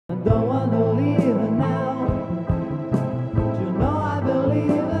don't want to leave it now. You know I believe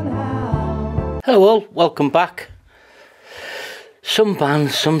in how. Hello all, welcome back. Some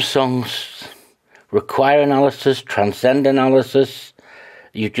bands, some songs require analysis, transcend analysis.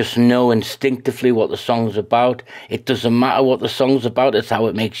 You just know instinctively what the song's about. It doesn't matter what the song's about, it's how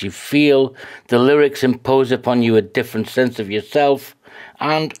it makes you feel. The lyrics impose upon you a different sense of yourself.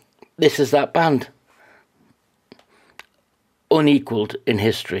 And this is that band. Unequaled in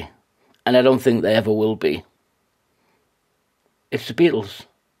history. And I don't think they ever will be. It's the Beatles.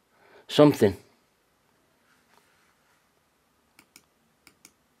 Something.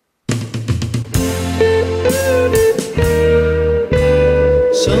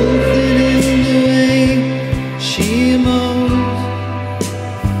 Something in the way she moves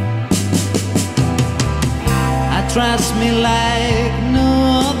attracts me like no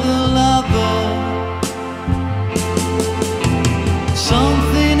other lover.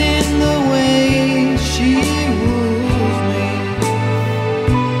 Something in the way she woos me.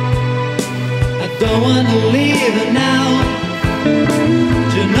 I don't want to leave her now.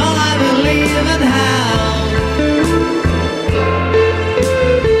 You know I believe in how.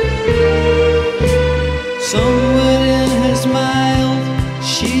 Somewhere in her smile,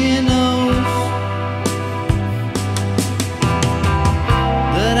 she knows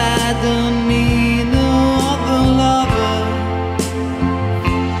that I don't need no other lover.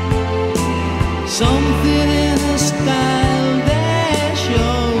 Something in her style that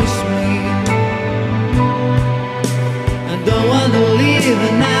shows me I don't want to leave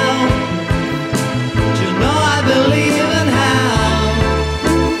her now. You know I believe in how.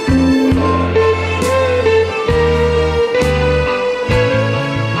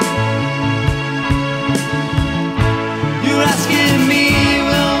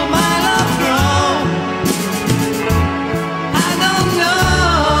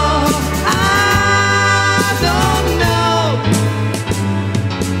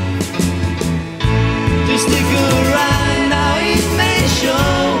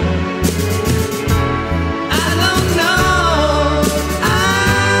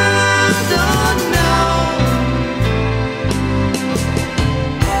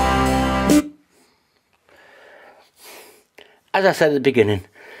 As I said at the beginning,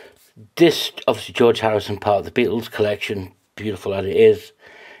 this, obviously George Harrison, part of the Beatles collection, beautiful as it is.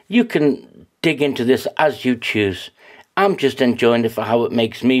 You can dig into this as you choose. I'm just enjoying it for how it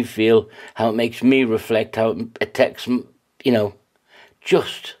makes me feel, how it makes me reflect, how it takes, you know,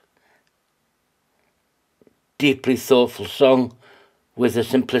 just deeply thoughtful song with a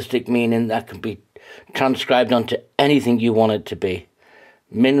simplistic meaning that can be transcribed onto anything you want it to be.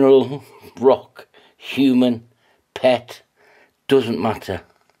 Mineral, rock, human, pet, doesn't matter.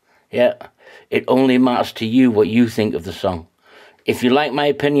 Yeah, it only matters to you what you think of the song. If you like my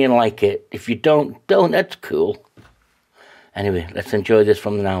opinion, like it. If you don't, that's cool. Anyway, let's enjoy this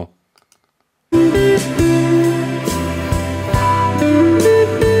from now.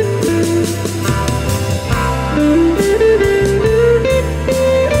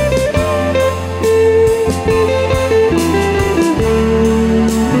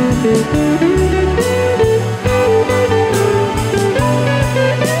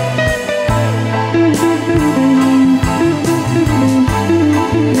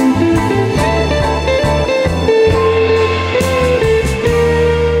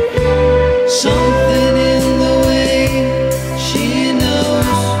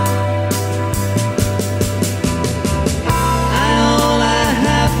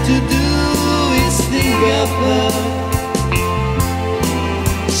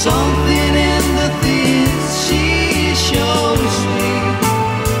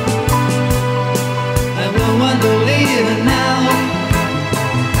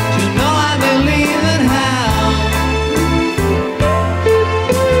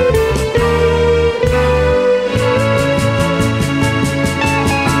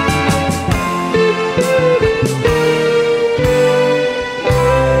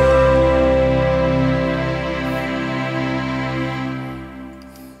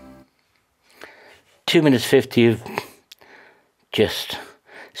 2 minutes 50 of just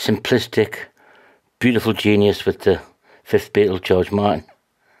simplistic, beautiful genius with the fifth Beatle, George Martin.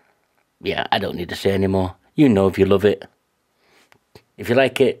 Yeah, I don't need to say any more. You know if you love it. If you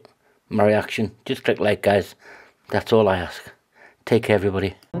like it, my reaction, just click like, guys. That's all I ask. Take care,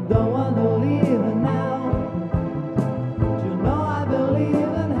 everybody.